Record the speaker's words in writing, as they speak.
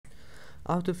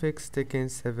How to fix Tekken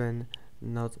 7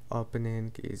 not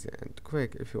opening easy and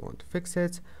quick. If you want to fix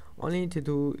it, all you need to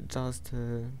do just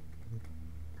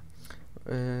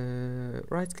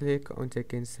right click on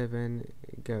Tekken 7,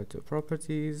 go to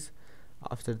properties,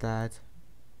 after that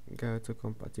go to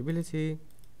compatibility.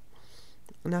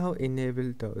 Now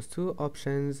enable those two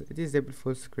options, disable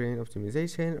full screen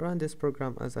optimization, run this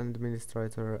program as an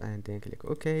administrator, and then click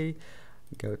OK.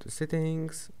 Go to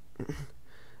settings,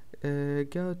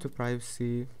 go to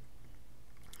privacy,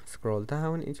 scroll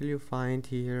down until you find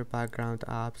here background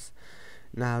apps.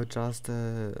 Now just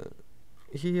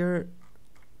here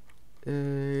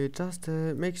just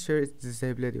make sure it's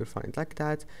disabled. You'll find like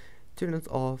that, turn it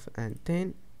off, and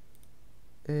then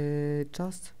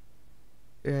just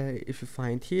if you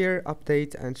find here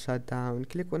update and shut down,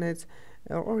 click on it,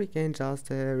 or you can just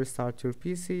restart your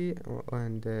PC,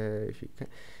 and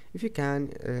if you can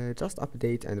just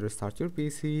update and restart your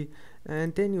PC,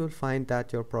 and then you'll find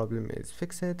that your problem is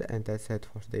fixed. And that's it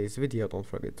for today's video. Don't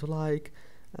forget to like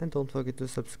and don't forget to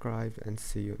subscribe, and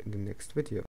see you in the next video.